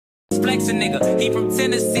flexing nigga. He from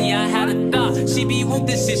Tennessee, I had a thought. She be with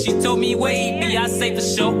this shit, she told me where he be. I say for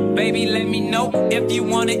sure, baby, let me know if you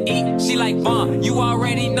wanna eat. She like, Vaughn, you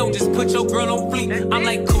already know, just put your girl on fleek. I'm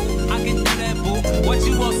like, cool, I can do that, boo. What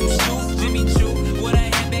you want, some shoes? Jimmy Choo, with a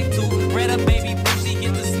handbag too. Red up, baby, boo, she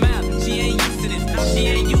get the smile. She ain't used to this, she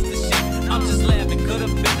ain't used to shit. I'm just laughing,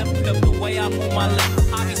 could've been the way I move my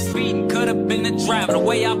lips. I be speeding, could've been the driver, the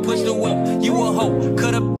way I push the whip. You a hoe,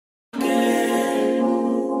 could've.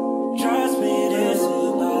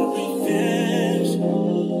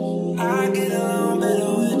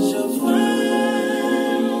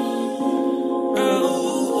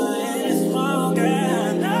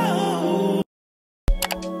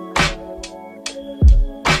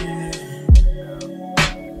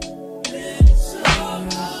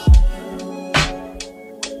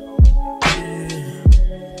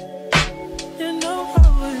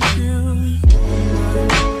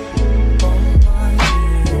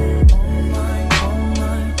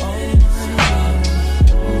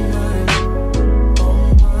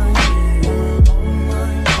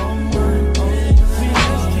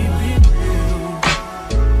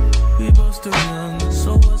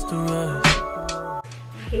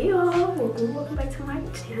 Welcome back to my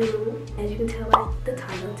channel. As you can tell by the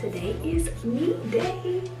title, today is meat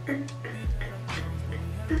day.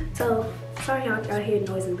 So sorry y'all hear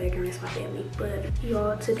noise in the background, it's my family. But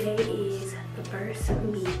y'all, today is the first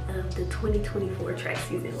meet of the 2024 track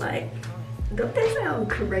season. Like, don't that sound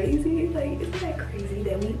crazy? Like, isn't that crazy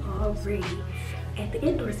that we already at the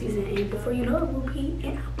indoor season, and before you know it, we'll be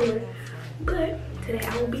in outdoor. But today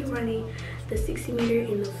I will be running the 60 meter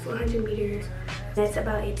and the 400 meters. That's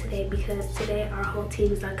about it today, because today our whole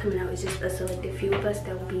team is not coming out. It's just a selected few of us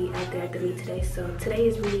that will be out there at the meet today. So today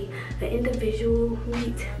is really an individual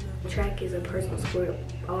meet. Track is a personal sport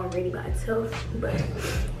already by itself, but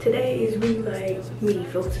today is really like me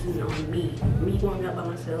focusing on me warming up by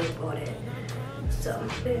myself, all that. So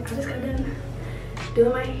I just got done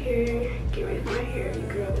doing my hair, get ready for my hair,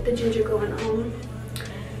 girl, with the ginger going on,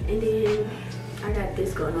 and then I got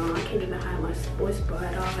this going on. I can't even hide my sports bra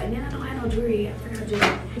at all. And then I don't have no jewelry. I forgot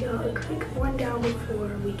jewelry. Yo, a quick rundown before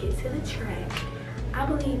we get to the track. I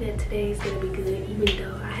believe that today is gonna be good, even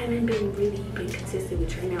though I haven't been consistent with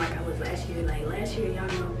training like I was last year. Like last year, y'all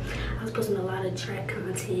know, I was posting a lot of track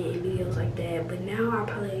content and videos like that. But now I'll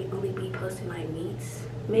probably only be posting like meets.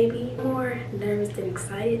 Maybe more nervous than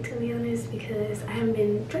excited, to be honest, because I haven't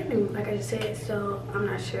been training like I just said. So I'm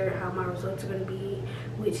not sure how my results are gonna be,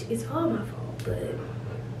 which is all my fault. But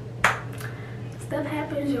stuff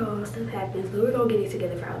happens, y'all. Stuff happens. But we're gonna get it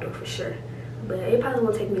together for outdoor for sure. But it probably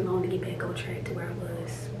won't take me long to get back on track to where I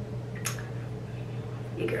was.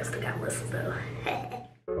 Your girl still got muscles though.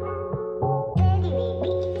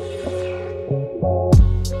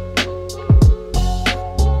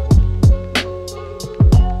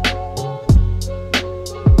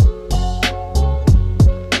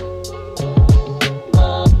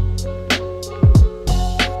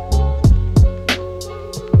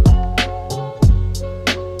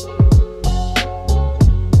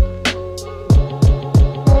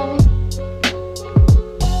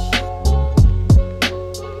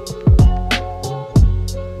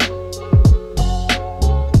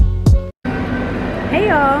 Hey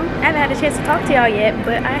y'all, I haven't had a chance to talk to y'all yet,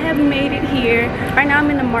 but I have made it here. Right now I'm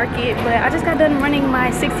in the market, but I just got done running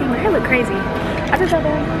my 60. My hair look crazy. I just got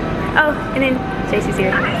done. Oh, and then JC's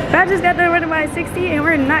here. But I just got done running my 60, and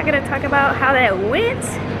we're not gonna talk about how that went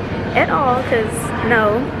at all, cause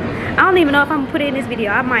no, I don't even know if I'm gonna put it in this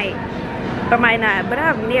video. I might or might not, but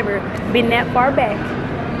I've never been that far back,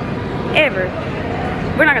 ever.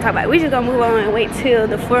 We're not gonna talk about it. We just gonna move on and wait till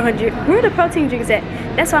the 400. Where are the protein drinks at?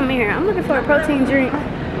 That's why I'm here. I'm looking for a protein drink.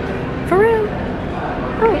 For real?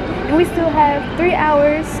 Oh, and we still have 3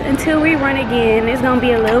 hours until we run again. It's gonna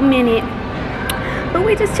be a little minute. But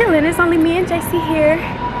we just chilling. It's only me and JC here.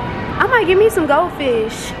 I might get me some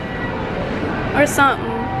goldfish or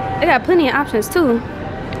something. They got plenty of options too.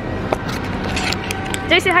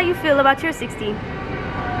 JC, how you feel about your 60?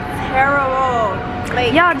 Terrible.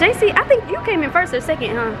 Like, y'all, JC, I think you came in first or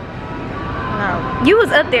second, huh? No. You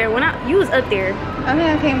was up there when you was up there. I think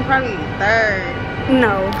I came probably third.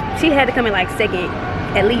 No, she had to come in like second,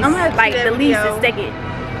 at least. I'm gonna have to like see that the least video. is second.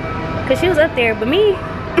 Cause she was up there, but me,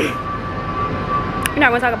 we're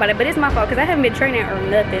not gonna talk about it. But it's my fault, cause I haven't been training or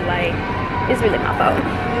nothing. Like, it's really my fault.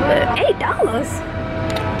 But $8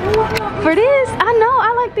 for this? I know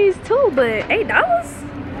I like these too, but $8?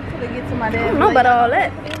 Get to my dad. I don't know about all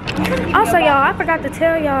that. Also, y'all, I forgot to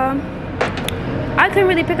tell y'all, I couldn't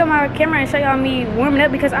really pick up my camera and show y'all me warming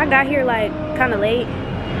up because I got here like kind of late.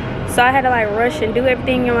 So I had to like rush and do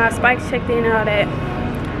everything, and my spikes checked in and all that.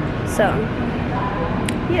 So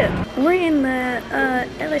yeah, we're in the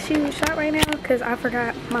LSU shop right now because I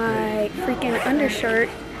forgot my freaking undershirt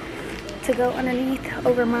to go underneath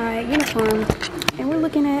over my uniform, and we're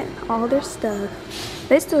looking at all their stuff.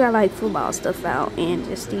 They still got like football stuff out and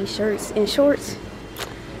just these shirts and shorts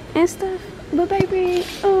and stuff. But baby,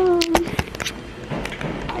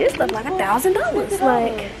 this stuff like $1,000.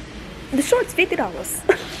 Like the shorts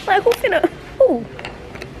 $50. Like who finna? Who?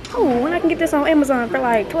 When I can get this on Amazon for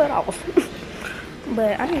like $12.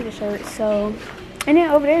 But I need a shirt, so. And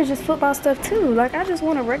then over there is just football stuff too. Like I just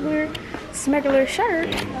want a regular, smegular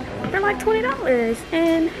shirt for like $20,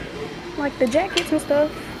 and like the jackets and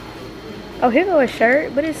stuff. Oh, here go a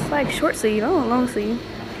shirt, but it's like short sleeve. I don't want long sleeve.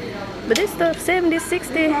 But this stuff $70,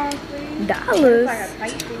 $60.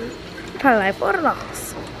 Probably like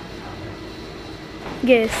 $40.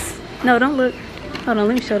 Yes. No, don't look. Hold on,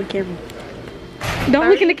 let me show the camera. Don't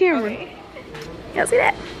look in the camera. Okay. Y'all see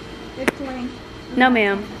that? It's 20. No,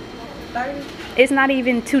 ma'am. 30. It's not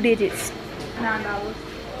even 2 digits. $9.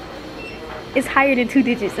 It's higher than 2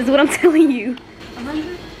 digits, is what I'm telling you.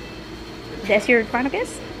 100. That's your final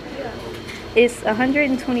guess? Yeah. It's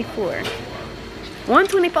 124.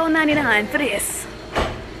 $124.99 for this.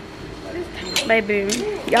 Baby,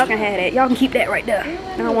 y'all can have that. Y'all can keep that right there.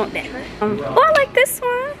 I don't want that. Oh, I like this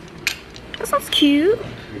one. This one's cute.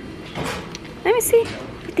 Let me see.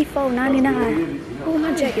 $54.99. Oh,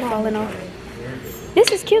 my jacket falling off.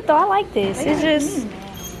 This is cute though. I like this. It's just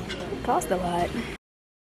it costs a lot.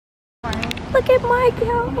 Look at Mike,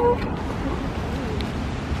 y'all.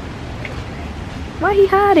 Why he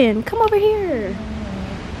hiding? Come over here.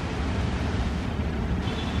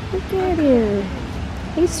 Look at him.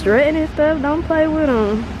 He's strutting and stuff. Don't play with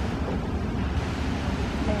him.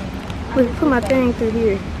 Look, put my thing through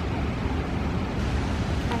here.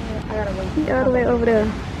 He all the way over there.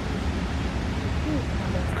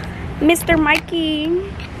 Mr. Mikey.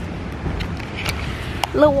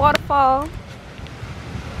 Little waterfall.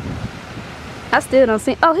 I still don't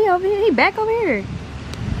see. Oh, he over here. He back over here.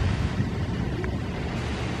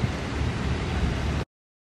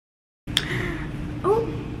 Oh,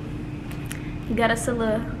 got us a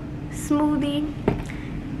little smoothie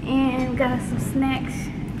and got us some snacks.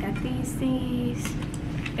 Got these things.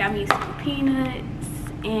 Got me some peanuts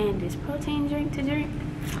and this protein drink to drink.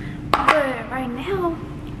 But right now,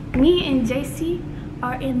 me and JC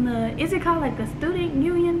are in the, is it called like the student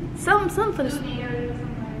union? Something for the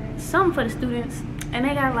students. And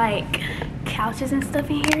they got like couches and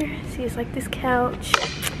stuff in here. See, it's like this couch.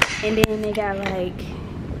 And then they got like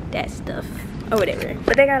that stuff or whatever.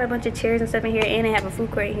 But they got a bunch of chairs and stuff in here, and they have a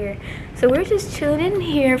food court here. So we're just chilling in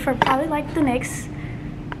here for probably like the next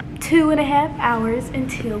 2.5 hours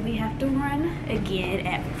until we have to run again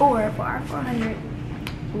at 4 for our 400.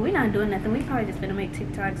 We're not doing nothing. We probably just gonna make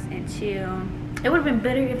TikToks and chill. It would have been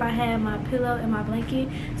better if I had my pillow and my blanket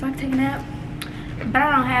so I could take a nap. But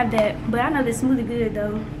I don't have that. But I know this smoothie good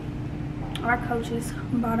though. Our coaches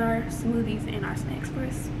bought our smoothies and our snacks for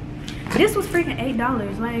us. This was freaking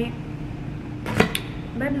 $8, like,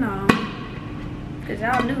 but no. Cause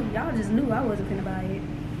y'all just knew I wasn't gonna buy it.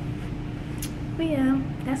 But yeah,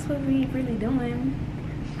 that's what we really doing.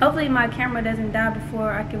 Hopefully my camera doesn't die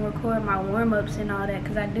before I can record my warm-ups and all that,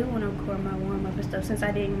 because I do want to record my warm-up and stuff, since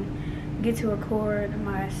I didn't get to record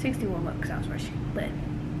my 60 warm-up because I was rushing. But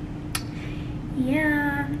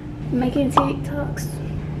yeah, making TikToks.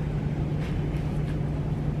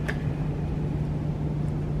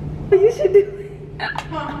 You should do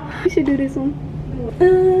it. You should do this one.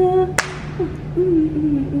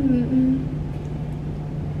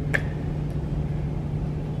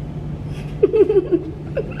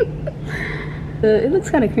 It looks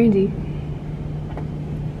kind of cringy.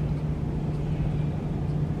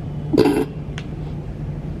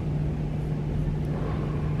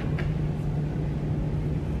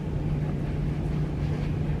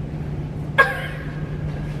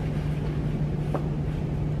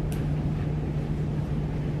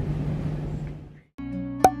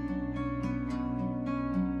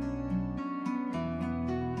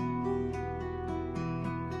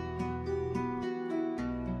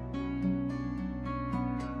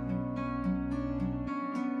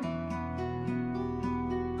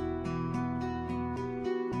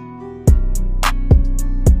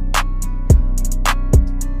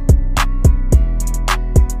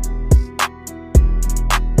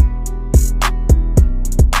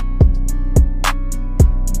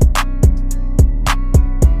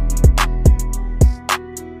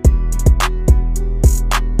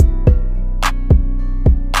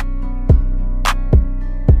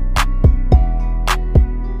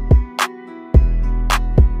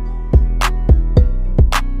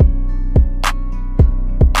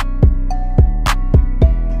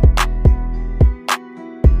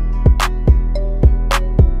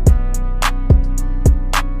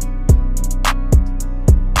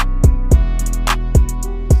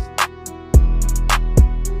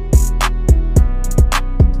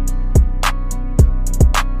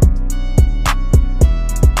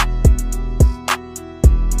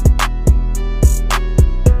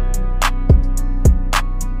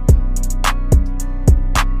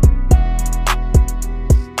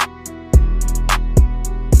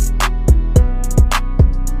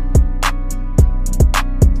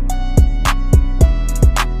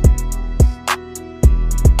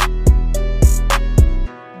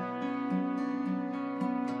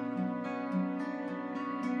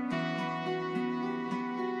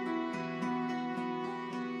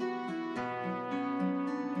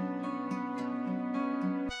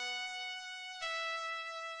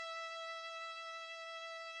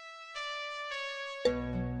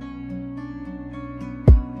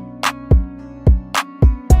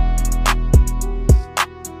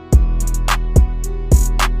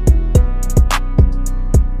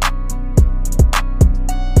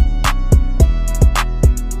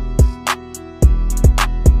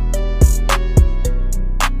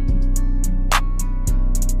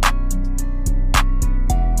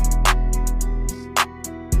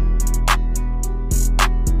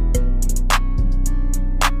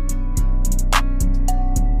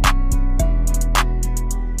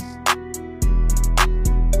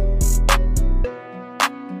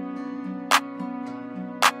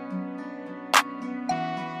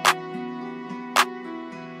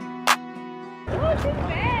 Like,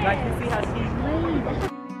 you see how she's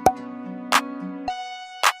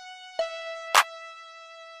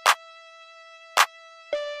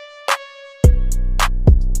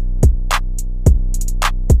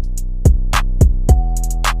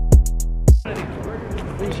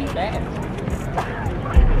she bad.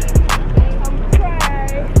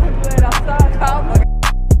 I'm good. I saw a cowboy.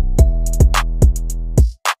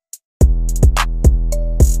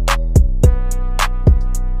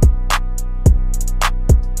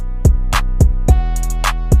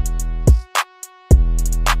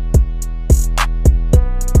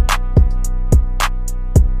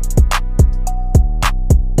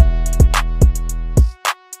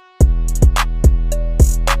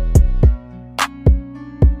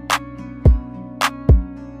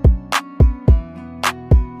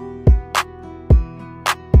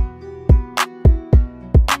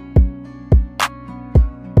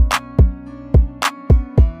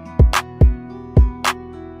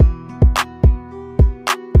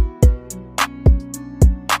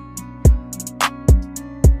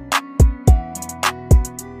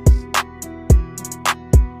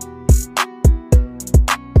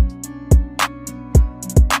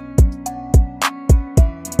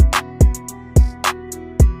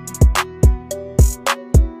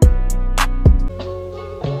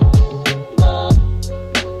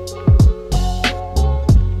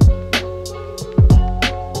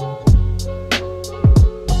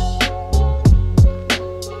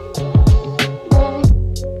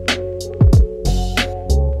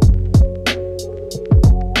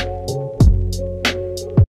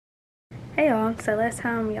 Hey y'all, so last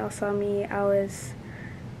time y'all saw me, I was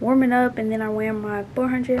warming up and then I ran my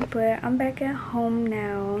 400, but I'm back at home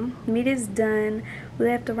now. Meet is done. We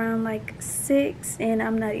left around like 6 and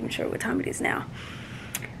I'm not even sure what time it is now.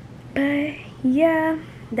 But yeah,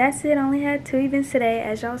 that's it. I only had 2 events today,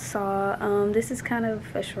 as y'all saw. This is kind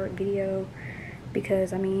of a short video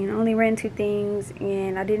because I mean, I only ran 2 things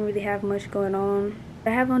and I didn't really have much going on. I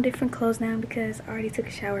have on different clothes now because I already took a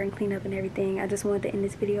shower and cleaned up and everything. I just wanted to end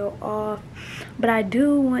this video off. But I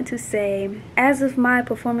do want to say, as of my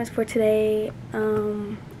performance for today,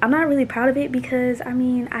 I'm not really proud of it because, I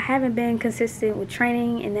mean, I haven't been consistent with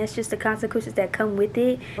training and that's just the consequences that come with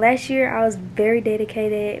it. Last year, I was very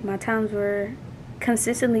dedicated. My times were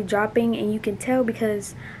consistently dropping and you can tell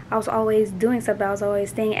because I was always doing something. I was always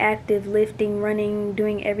staying active, lifting, running,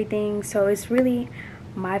 doing everything. So it's really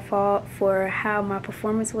my fault for how my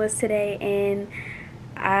performance was today, and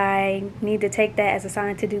I need to take that as a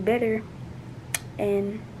sign to do better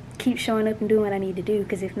and keep showing up and doing what I need to do,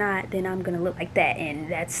 because if not, then I'm gonna look like that,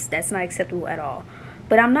 and that's not acceptable at all.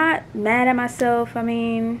 But I'm not mad at myself. I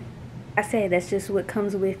mean, I said that's just what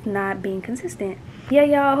comes with not being consistent. Yeah,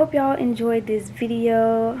 y'all, I hope y'all enjoyed this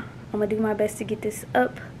video. I'm gonna do my best to get this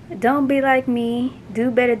up. Don't be like me,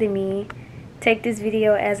 do better than me. Take this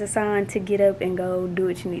video as a sign to get up and go do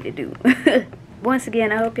what you need to do. Once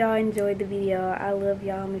again, I hope y'all enjoyed the video. I love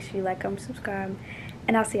y'all. Make sure you like, comment, subscribe,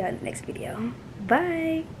 and I'll see y'all in the next video.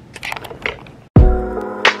 Bye.